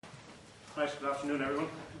Right, good afternoon everyone.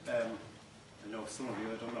 I know some of you,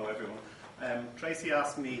 I don't know everyone. Tracy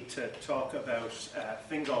asked me to talk about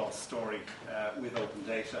Fingal's story with open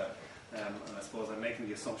data, and I suppose I'm making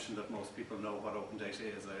the assumption that most people know what open data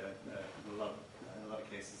is. In a lot of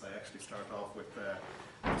cases I actually start off with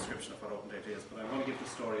a description of what open data is, but I'm going to give the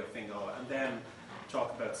story of Fingal and then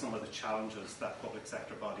talk about some of the challenges that public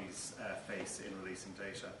sector bodies face in releasing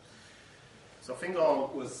data. So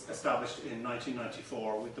Fingal was established in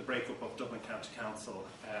 1994 with the breakup of Dublin County Council.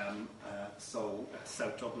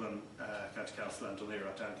 South Dublin County Council and Dunleer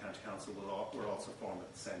Down County Council were also formed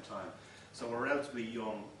at the same time. So we're a relatively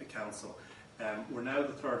young council. We're now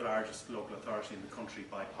the third largest local authority in the country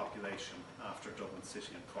by population after Dublin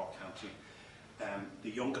City and Cork County.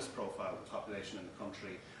 The youngest profile population in the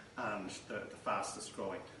country and the fastest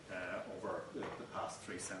growing over the past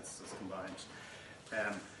three censuses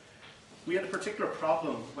combined. We had a particular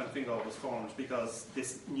problem when Fingal was formed because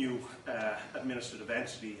this new administrative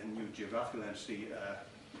entity and new geographical entity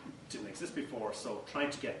didn't exist before, so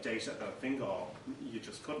trying to get data about Fingal, you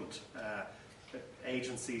just couldn't.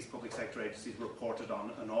 Agencies, public sector agencies, reported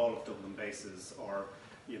on all of Dublin bases, or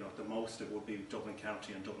the most it would be Dublin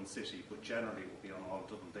County and Dublin City, but generally it would be on all of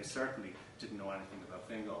Dublin. They certainly didn't know anything about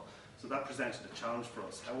Fingal. So that presented a challenge for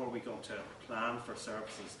us. How are we going to plan for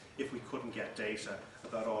services if we couldn't get data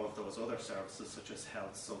about all of those other services, such as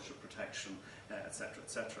health, social protection, etc.,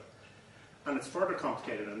 etc. And it's further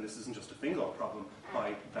complicated, and this isn't just a Fingal problem,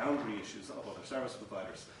 by boundary issues of other service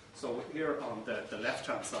providers. So here on the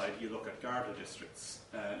left-hand side, you look at Garda districts.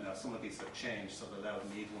 Now some of these have changed, so the Louth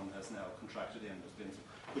and Meath one has now contracted in.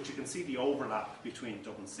 But you can see the overlap between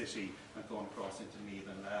Dublin City and going across into Meath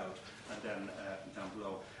and Louth, and then down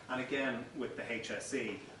below. And again, with the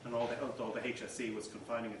HSE, and although the HSE was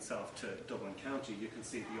confining itself to Dublin County, you can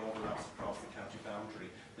see the overlaps across the county boundary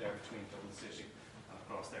there between Dublin City and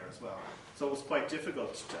across there as well. So it was quite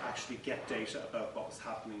difficult to actually get data about what was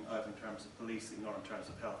happening either in terms of policing or in terms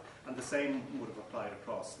of health. And the same would have applied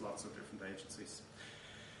across lots of different agencies.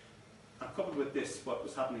 And coupled with this, what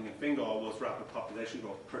was happening in Fingal was rapid population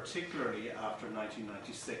growth, particularly after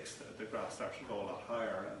 1996. The graph started to go a lot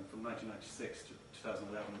higher, and from 1996 to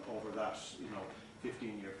 2011, over that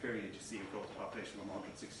 15-year period, you see a growth of population from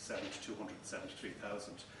 167 to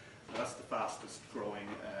 273,000. That's the fastest growing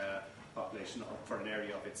population for an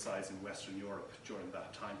area of its size in Western Europe during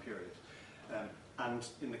that time period. And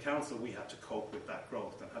in the council, we had to cope with that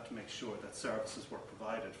growth and had to make sure that services were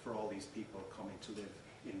provided for all these people coming to live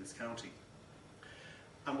in this county.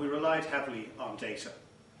 And we relied heavily on data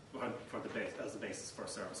as the basis for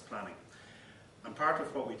service planning. And part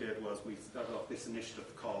of what we did was we started off this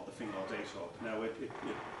initiative called the Fingal Data Hub. Now it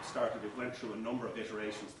went through a number of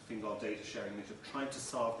iterations, the Fingal Data Sharing Initiative, trying to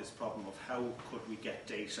solve this problem of how could we get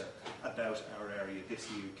data about our area, this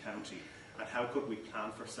new county, and how could we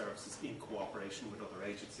plan for services in cooperation with other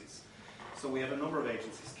agencies. So we had a number of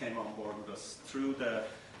agencies came on board with us through the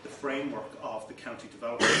framework of the County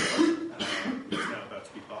Development Board, which is now about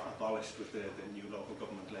to be abolished with the new local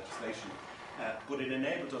government legislation. But it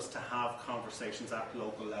enabled us to have conversations at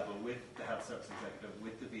local level with the Health Service Executive,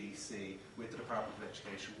 with the VEC, with the Department of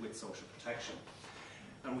Education, with Social Protection.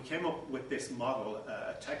 And we came up with this model,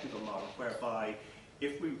 a technical model, whereby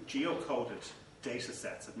if we geocoded data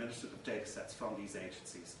sets, administrative data sets from these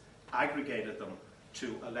agencies, aggregated them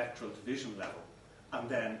to electoral division level, and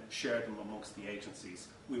then shared them amongst the agencies,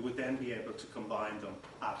 we would then be able to combine them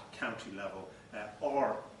at county level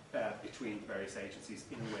or between various agencies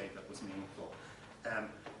in a way that was meaningful.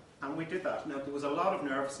 And we did that. Now, there was a lot of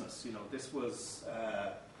nervousness. This was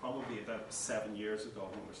probably about 7 years ago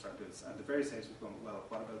when we were starting this, and the various agencies were going, well,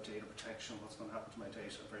 what about data protection? What's going to happen to my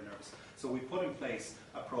data? I'm very nervous. So we put in place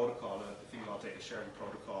a protocol, the Fingal Data Sharing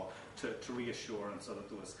Protocol, to reassure, and so that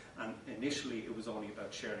there was, and initially it was only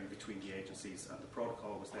about sharing between the agencies, and the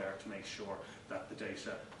protocol was there to make sure that the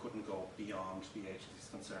data couldn't go beyond the agencies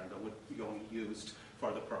concerned, that would be only used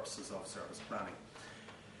for the purposes of service planning.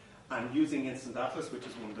 And using Instant Atlas, which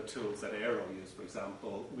is one of the tools that Aero used, for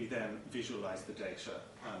example, we then visualize the data.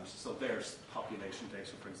 And so there's population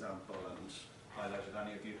data, for example, and highlighted.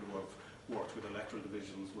 Any of you who have worked with electoral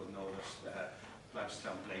divisions will know that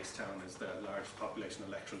Blanchetown, Blakestown is the largest population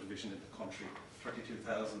electoral division in the country.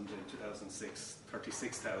 32,000 in 2006,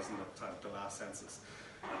 36,000 at the time of the last census.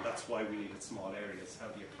 And that's why we needed small areas. How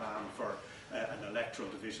do you plan for an electoral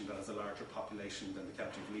division that has a larger population than the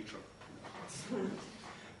county of Leitrim?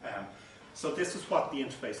 So this is what the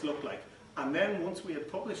interface looked like. And then once we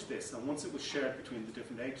had published this, and once it was shared between the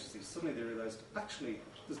different agencies, suddenly they realised, actually,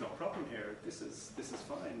 there's no problem here. This is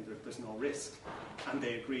fine. There's no risk. And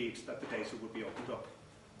they agreed that the data would be opened up.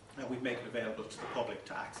 and we make it available to the public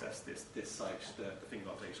to access this site, the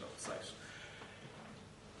Fingal data site.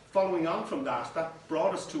 Following on from that, that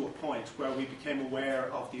brought us to a point where we became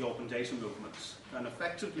aware of the open data movement. And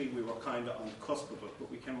effectively, we were kind of on the cusp of it,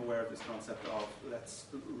 but we became aware of this concept of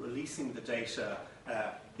releasing the data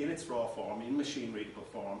in its raw form, in machine-readable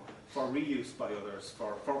form, for reuse by others,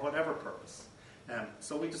 for whatever purpose.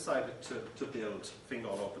 So we decided to build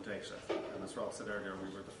Fingal Open Data. And as Rob said earlier,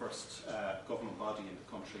 we were the first government body in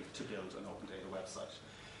the country to build an open data website.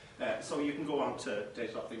 So you can go on to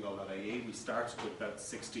data.fingal.ie. We started with about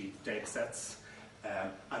 60 data sets,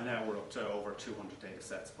 and now we're up to over 200 data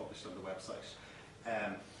sets published on the website.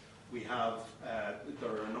 We have,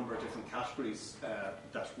 there are a number of different categories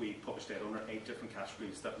that we publish data under, 8 different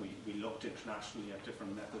categories that we looked internationally at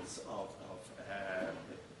different methods of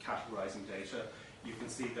categorizing data. You can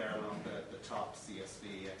see there along the top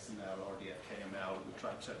CSV, XML, RDF, KML. We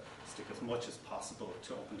tried to stick as much as possible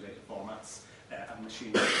to open data formats and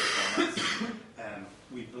machine learning formats.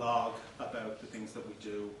 We blog about the things that we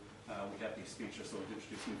do. We have these features, so we've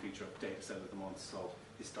introduced a new feature of Data Set of the Month, so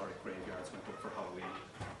historic graveyards went up for Halloween,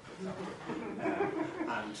 for example.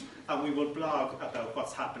 And we will blog about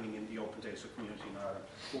what's happening in the open data community in Ireland.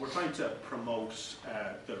 But we're trying to promote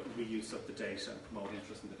the reuse of the data and promote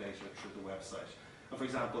interest in the data through the website. And for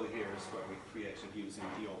example, here is where we created, using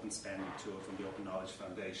the Open Spending tool from the Open Knowledge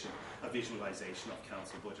Foundation, a visualization of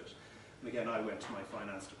council budget. And again, I went to my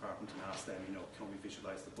finance department and asked them, can we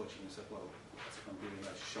visualize the budget? And they said, well, that's what I'm doing.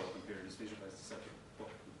 I show them here, it's visualized. I said,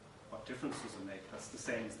 what difference does it make? That's the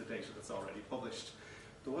same as the data that's already published.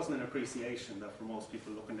 There wasn't an appreciation that for most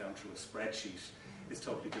people looking down through a spreadsheet is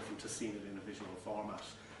totally different to seeing it in a visual format.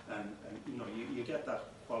 And you get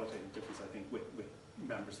that qualitative difference, I think, with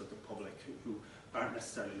members of the public who aren't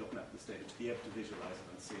necessarily looking at this data, to be able to visualize it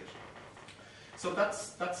and see it. So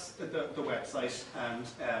that's the website. And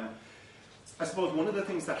I suppose one of the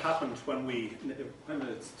things that happened when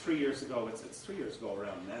it's 3 years ago, it's 3 years ago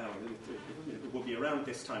around now, it will be around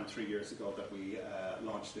this time 3 years ago that we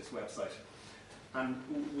launched this website. And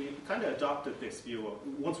we kind of adopted this view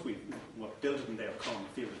of, once we build it and they'll come,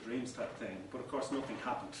 field of dreams type thing, but of course nothing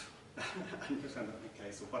happened. And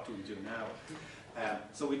okay, so what do we do now?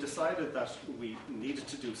 So we decided that we needed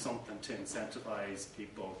to do something to incentivize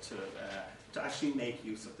people to actually make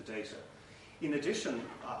use of the data. In addition,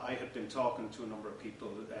 I had been talking to a number of people,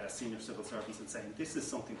 senior civil servants, and saying this is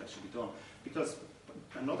something that should be done. Because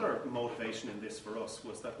another motivation in this for us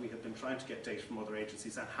was that we had been trying to get data from other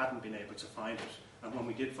agencies and hadn't been able to find it. And when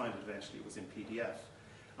we did find it eventually, it was in PDF.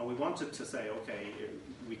 And we wanted to say, okay,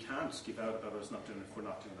 we can't give out about others not doing it if we're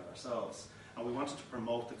not doing it ourselves. And we wanted to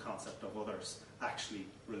promote the concept of others actually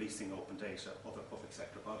releasing open data, other public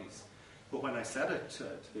sector bodies. But when I said it to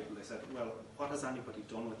people, they said, well, what has anybody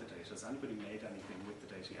done with the data? Has anybody made anything with the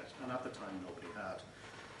data yet? And at the time, nobody had.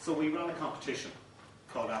 So we ran a competition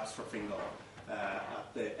called Apps for Fingal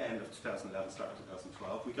at the end of 2011, start of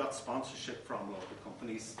 2012. We got sponsorship from local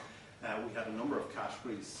companies. We had a number of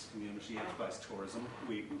categories: community, enterprise, tourism.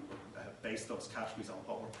 We based those categories on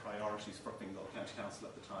what were priorities for Fingal County Council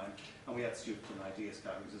at the time. And we had student and ideas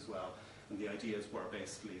categories as well. And the ideas were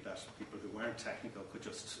basically that people who weren't technical could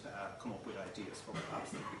just come up with ideas for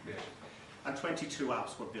apps that could be created. And 22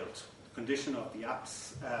 apps were built. The condition of the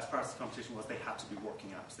apps as part of the competition was they had to be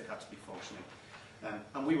working apps, they had to be functioning.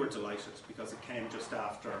 And we were delighted because it came just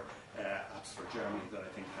after Apps for Germany that I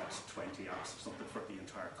think had 20 apps or something for the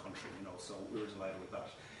entire country, so we were delighted with that.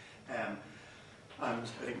 And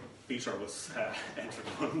I think Peter was entered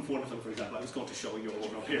one of them, for example. I was going to show you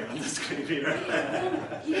one up here on the screen here.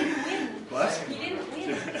 You didn't win. What? You didn't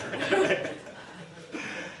win.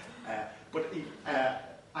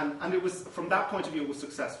 And it was, from that point of view, it was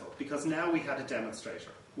successful because now we had a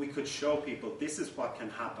demonstrator. We could show people this is what can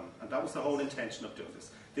happen, and that was the whole intention of doing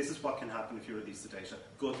this. This is what can happen if you release the data.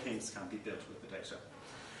 Good things can be built with the data.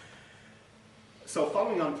 So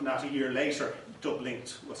following on from that, a year later,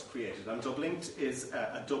 Dublinked was created. And Dublinked is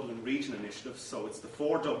a Dublin region initiative, so it's the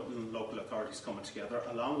 4 Dublin local authorities coming together,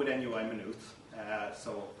 along with NUI Maynooth,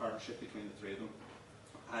 so a partnership between the 3 of them,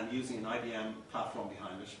 and using an IBM platform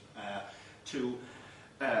behind it to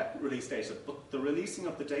release data. But the releasing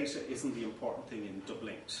of the data isn't the important thing in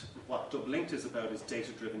Dublinked. What Dublinked is about is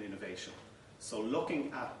data-driven innovation. So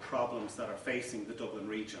looking at problems that are facing the Dublin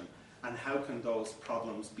region and how can those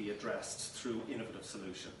problems be addressed through innovative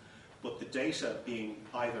solution. But the data being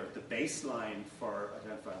either the baseline for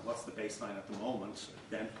identifying what's the baseline at the moment,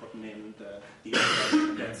 then putting in the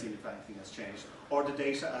evidence, then seeing if anything has changed, or the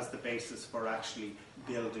data as the basis for actually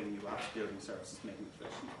building new apps, building services, making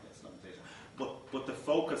information based on the data. But the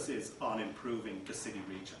focus is on improving the city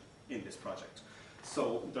region in this project.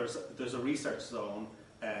 So there's a research zone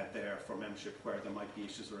there for membership where there might be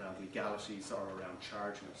issues around legalities or around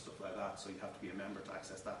charging and stuff like that, so you have to be a member to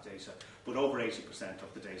access that data. But over 80%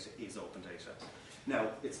 of the data is open data. Now,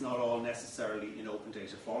 it's not all necessarily in open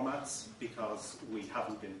data formats, because we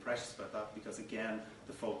haven't been precious about that, because again,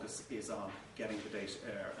 the focus is on getting the data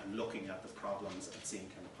and looking at the problems and seeing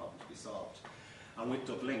can the problem be solved. And with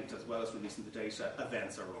Dublinked, as well as releasing the data,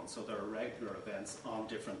 events are run. So there are regular events on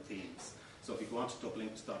different themes. So if you go on to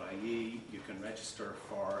dublinked.ie, you can register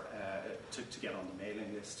for to get on the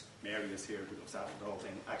mailing list. Mary is here, who looks after the whole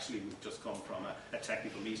thing. Actually, we've just come from a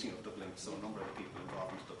technical meeting of Dublinked, so a number of the people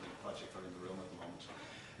involved in the Dublinked project are in the room at the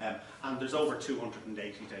moment. And there's over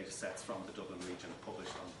 280 data sets from the Dublin region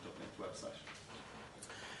published on the Dublinked website.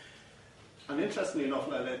 And interestingly enough,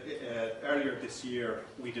 earlier this year,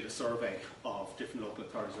 we did a survey of different local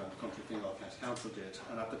authorities around the country. Fingal County Council did,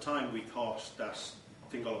 and at the time we thought that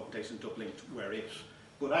Fingal Open Data and Dublinked were it.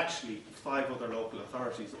 But actually, 5 other local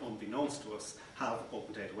authorities, unbeknownst to us, have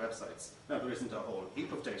open data websites. Now, there isn't a whole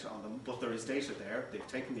heap of data on them, but there is data there. They've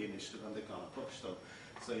taken the initiative and they've gone and published them.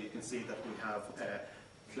 So you can see that we have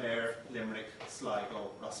Clare, Limerick,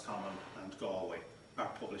 Sligo, Roscommon and Galway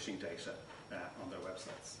are publishing data on their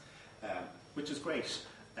websites, which is great.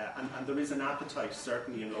 And there is an appetite,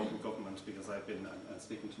 certainly in local government, because I've been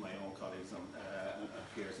speaking to my own colleagues and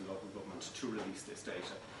peers in local government to release this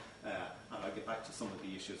data. And I'll get back to some of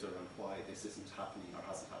the issues around why this isn't happening or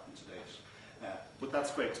hasn't happened to date. But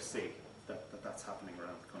that's great to see that that's happening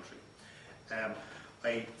around the country.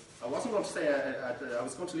 I wasn't going to say, I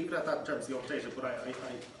was going to leave it at that in terms of the update, but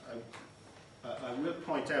I will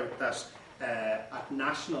point out that at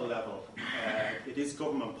national level, it is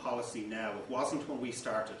government policy now. It wasn't when we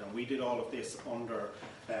started, and we did all of this under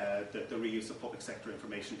the Reuse of Public Sector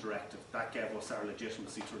Information Directive. That gave us our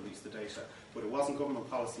legitimacy to release the data. But it wasn't government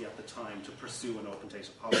policy at the time to pursue an open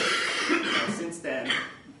data policy. And since then,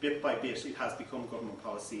 bit by bit, it has become government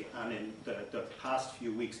policy, and in the past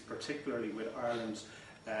few weeks, particularly with Ireland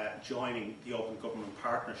joining the Open Government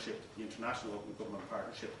Partnership, the International Open Government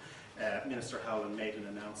Partnership, Minister Howland made an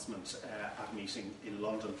announcement at a meeting in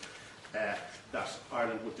London that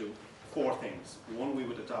Ireland would do 4 things. One, we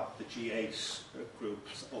would adopt the G8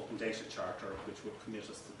 group's Open Data Charter, which would commit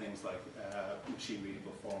us to things like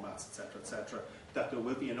machine-readable formats, etc., that there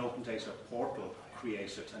will be an open data portal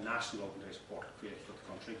created, a national open data portal created for the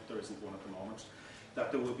country. There isn't one at the moment.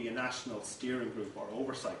 That there will be a national steering group or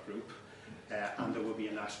oversight group, and there will be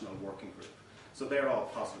a national working group. So they're all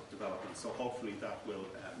positive developments. So hopefully that will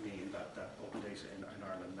mean that open data in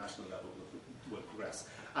Ireland national level will progress.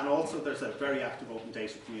 And also there's a very active open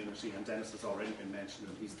data community, and Dennis has already been mentioned,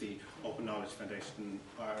 and he's the Open Knowledge Foundation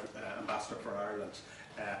Ambassador for Ireland,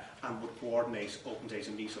 and would coordinate open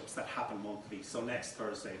data meetups that happen monthly. So next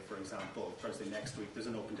Thursday, for example, Thursday next week, there's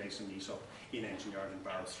an open data meetup in Engineering in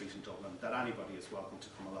Barrow Street in Dublin that anybody is welcome to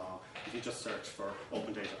come along. If you just search for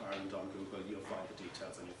Open Data Ireland on Google, you'll find the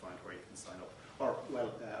details and you'll find where you can sign up. Or,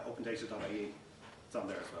 well, opendata.ie, it's on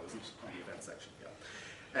there as well, isn't it? On the event section,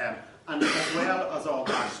 yeah. And as well as all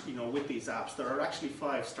that, with these apps, there are actually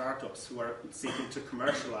 5 startups who are seeking to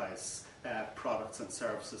commercialise products and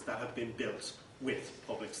services that have been built with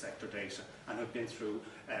public sector data and have been through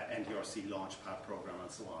NDRC Launchpad programme and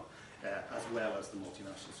so on, as well as the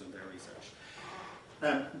multinationals in their research.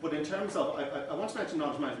 But in terms of, I want to mention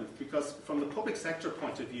knowledge management because from the public sector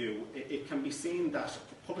point of view, it can be seen that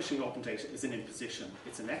publishing open data is an imposition.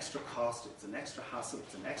 It's an extra cost, it's an extra hassle,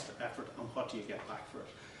 it's an extra effort, and what do you get back for it?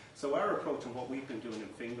 So our approach and what we've been doing in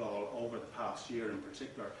Fingal over the past year in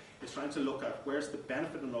particular is trying to look at where's the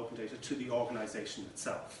benefit in open data to the organisation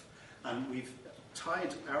itself. And we've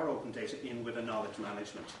tied our open data in with a knowledge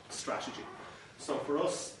management strategy. So for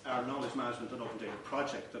us, our knowledge management and open data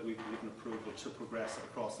project that we've been given approval to progress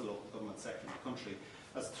across the local government sector in the country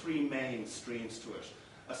has 3 main streams to it.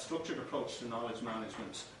 A structured approach to knowledge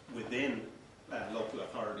management within local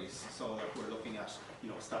authorities, so that we're looking at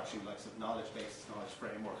establishing likes of knowledge bases, knowledge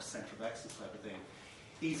frameworks, centre of excellence type of thing.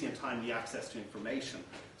 Easy and timely access to information.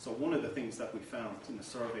 So one of the things that we found in the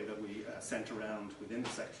survey that we sent around within the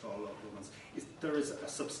sector for all local governments is there is a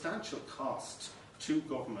substantial cost to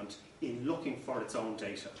government in looking for its own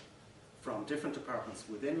data from different departments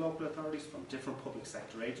within local authorities, from different public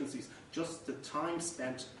sector agencies. Just the time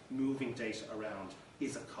spent moving data around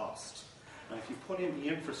is a cost. And if you put in the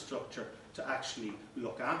infrastructure to actually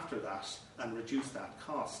look after that and reduce that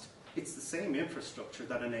cost, it's the same infrastructure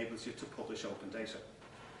that enables you to publish open data.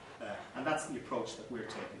 And that's the approach that we're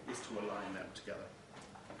taking, is to align them together.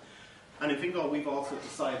 And in Fingal, we've also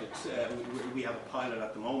decided, we have a pilot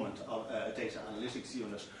at the moment of a data analytics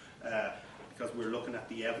unit because we're looking at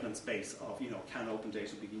the evidence base of, can open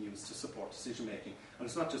data be used to support decision making? And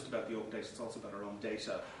it's not just about the open data, it's also about our own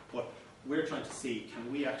data. But we're trying to see,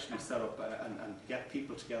 can we actually set up and get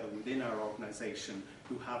people together within our organisation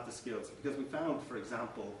who have the skills? Because we found, for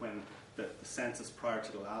example, when the census prior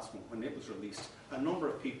to the last one, when it was released, a number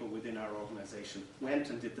of people within our organisation went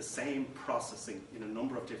and did the same processing in a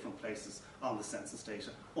number of different places on the census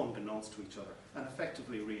data, unbeknownst to each other, and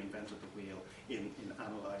effectively reinvented the wheel in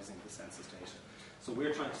analysing the census data. So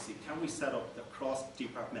we're trying to see, can we set up a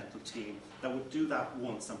cross-departmental team that would do that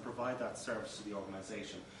once and provide that service to the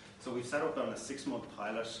organisation? So we've set up on a 6-month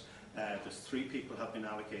pilot. There's 3 people have been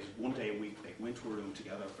allocated 1 day a week. They go into a room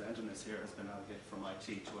together. Brendan is here, has been allocated from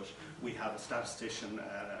IT to it. We have a statistician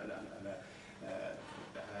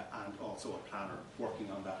and also a planner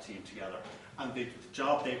working on that team together. And the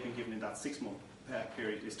job they've been given in that 6-month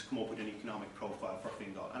period is to come up with an economic profile for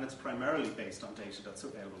Fingal. And it's primarily based on data that's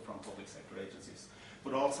available from public sector agencies.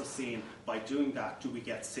 But also seeing, by doing that, do we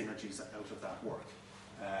get synergies out of that work?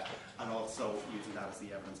 And also using that as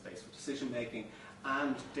the evidence base for decision making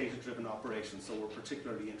and data-driven operations. So we're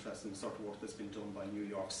particularly interested in the sort of work that's been done by New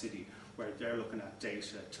York City, where they're looking at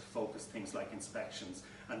data to focus things like inspections,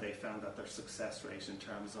 and they found that their success rate in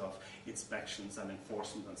terms of inspections and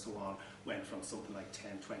enforcement and so on went from something like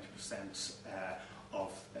 10-20%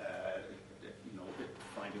 of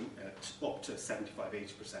finding up to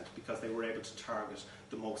 75-80%, because they were able to target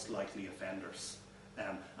the most likely offenders.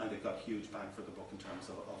 And they've got huge bang for the buck in terms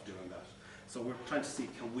of doing that. So we're trying to see,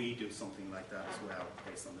 can we do something like that as well,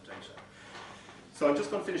 based on the data. So I'm just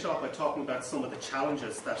going to finish off by talking about some of the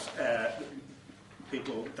challenges that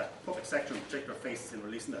public sector in particular faces in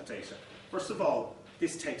releasing that data. First of all,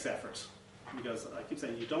 this takes effort, because I keep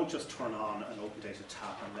saying you don't just turn on an open data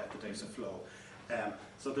tap and let the data flow.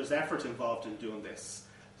 So there's effort involved in doing this.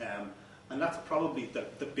 And that's probably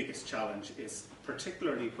the biggest challenge, is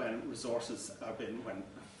particularly when resources have been, when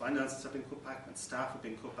finances have been cut back, when staff have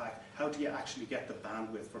been cut back, how do you actually get the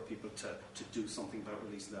bandwidth for people to do something about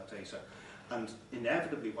releasing that data? And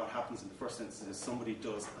inevitably what happens in the first instance is somebody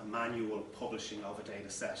does a manual publishing of a data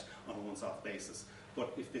set on a once-off basis.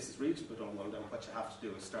 But if this is really to be done well, then what you have to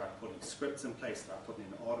do is start putting scripts in place, start putting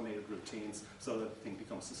in automated routines so that the thing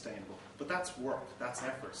becomes sustainable. But that's work, that's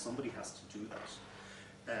effort, somebody has to do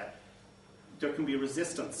that. There can be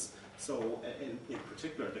resistance. So in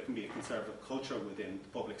particular, there can be a conservative culture within the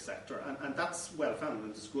public sector, and that's well founded,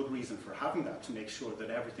 and there's good reason for having that, to make sure that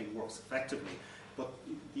everything works effectively. But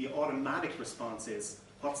the automatic response is,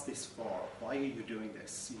 what's this for? Why are you doing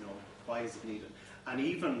this? Why is it needed? And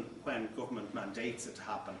even when government mandates it to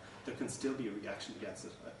happen, there can still be a reaction against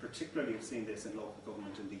it. I particularly have seen this in local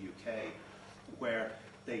government in the UK, where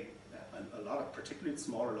a lot of, particularly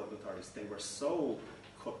smaller local authorities, they were so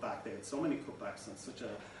cut back, they had so many cutbacks and such a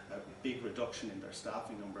big reduction in their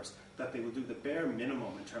staffing numbers, that they will do the bare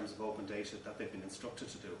minimum in terms of open data that they've been instructed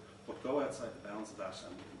to do, but go outside the bounds of that,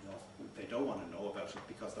 and they don't want to know about it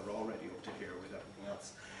because they're already up to here with everything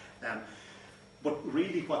else. But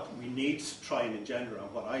really what we need to try and engender,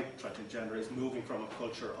 and what I try to engender, is moving from a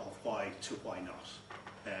culture of why to why not.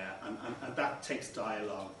 And that takes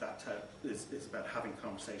dialogue, that is about having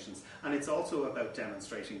conversations, and it's also about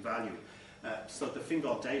demonstrating value. So the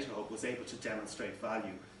Fingal Data Hub was able to demonstrate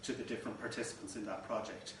value to the different participants in that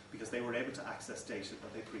project, because they were able to access data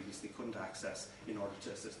that they previously couldn't access in order to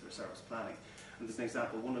assist their service planning. And there's an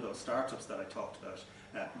example, one of those startups that I talked about,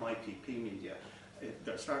 MyPP Media.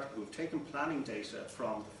 They're a startup who have taken planning data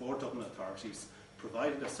from the 4 Dublin authorities,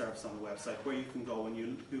 provided a service on the website where you can go and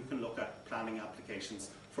you can look at planning applications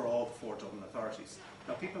for all the 4 Dublin authorities.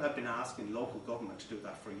 Now, people have been asking local government to do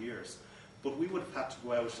that for years, but we would have had to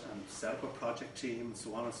go out and set up a project team and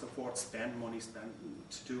so on and so forth, spend money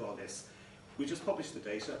to do all this. We just published the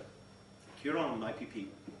data. Kieran and IPP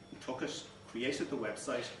took it, created the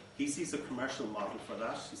website. He sees a commercial model for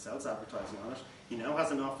that. He sells advertising on it. He now has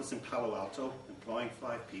an office in Palo Alto, employing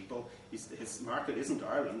 5 people. His market isn't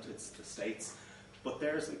Ireland, it's the States. But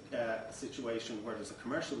there's a situation where there's a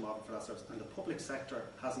commercial model for that service, and the public sector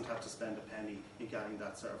hasn't had to spend a penny in getting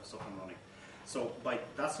that service up and running. So by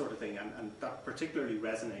that sort of thing, and that particularly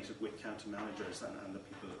resonated with county managers and the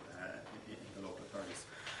people in the local authorities.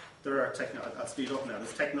 There are, I'll speed up now,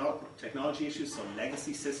 there's technology issues, so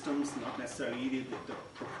legacy systems, not necessarily easy, the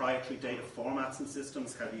proprietary data formats and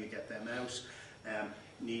systems, how do you get them out?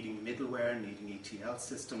 Needing middleware, needing ETL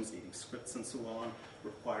systems, needing scripts and so on,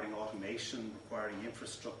 requiring automation, requiring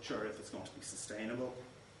infrastructure if it's going to be sustainable.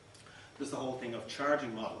 There's the whole thing of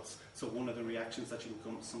charging models. So one of the reactions that you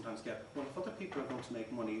can sometimes get, well, if other people are going to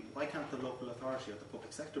make money, why can't the local authority or the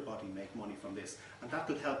public sector body make money from this? And that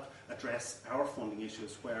will help address our funding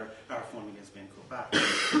issues where our funding has been cut back.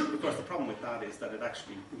 Of course, the problem with that is that it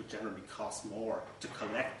actually would generally cost more to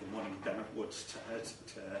collect the money than it would to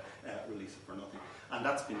release it for nothing. And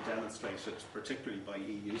that's been demonstrated, particularly by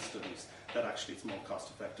EU studies, that actually it's more cost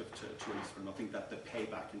effective to release for nothing, that the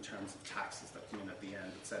payback in terms of taxes that come in at the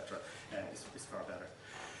end, etc., is far better.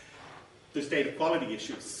 There's data quality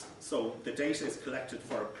issues. So the data is collected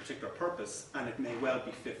for a particular purpose, and it may well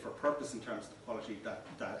be fit for purpose in terms of the quality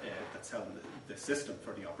that's held in the system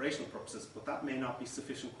for the operational purposes, but that may not be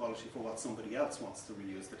sufficient quality for what somebody else wants to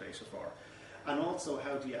reuse the data for. And also,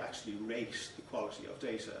 how do you actually rate the quality of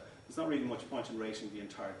data? There's not really much point in rating the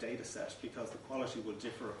entire data set because the quality will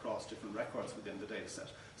differ across different records within the data set.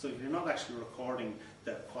 So if you're not actually recording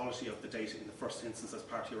the quality of the data in the first instance as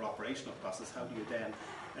part of your operational process, how do you then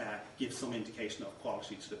give some indication of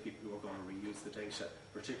quality to the people who are going to reuse the data,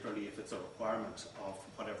 particularly if it's a requirement of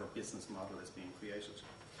whatever business model is being created?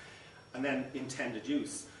 And then intended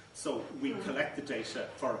use. So we collect the data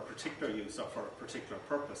for a particular use or for a particular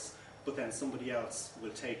purpose, but then somebody else will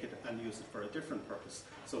take it and use it for a different purpose.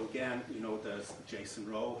 So again, there's Jason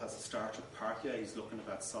Rowe has a startup, Parkia. He's looking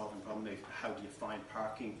about solving the problem of how do you find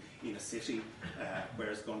parking in a city, where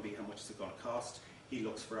it's going to be, how much is it going to cost. He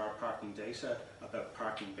looks for our parking data about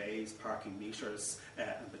parking bays, parking meters,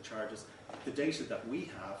 and the charges. The data that we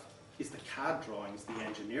have is the CAD drawings, the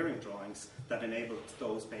engineering drawings that enable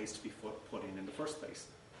those bays to be put in the first place.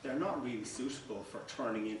 They're not really suitable for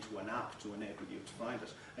turning into an app to enable you to find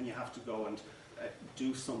it, and you have to go and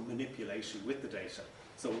do some manipulation with the data.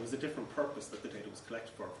 So it was a different purpose that the data was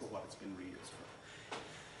collected for what it's been reused for.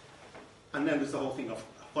 And then there's the whole thing of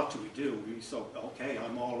what do we do? So, okay,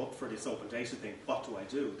 I'm all up for this open data thing. What do I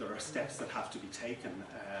do? There are steps that have to be taken.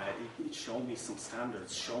 Show me some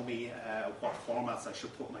standards. Show me what formats I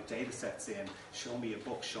should put my data sets in. Show me a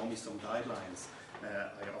book. Show me some guidelines.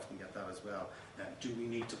 I often get that as well. Do we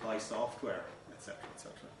need to buy software, etc.,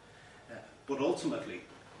 etc. But ultimately,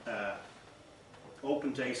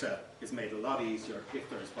 open data is made a lot easier if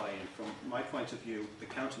there is buy-in. From my point of view, the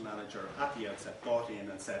county manager at the outset bought in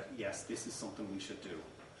and said, yes, this is something we should do.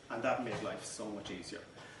 And that made life so much easier.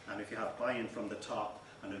 And if you have buy-in from the top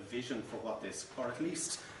and a vision for what this, or at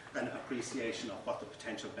least an appreciation of what the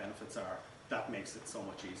potential benefits are, that makes it so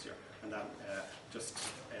much easier. And that just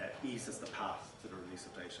eases the path to the release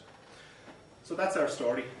of data. So that's our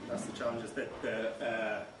story. That's the challenges.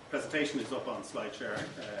 The presentation is up on SlideShare.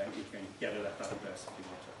 You can get it at that address if you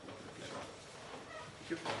want to look at it later.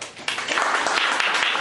 Thank you.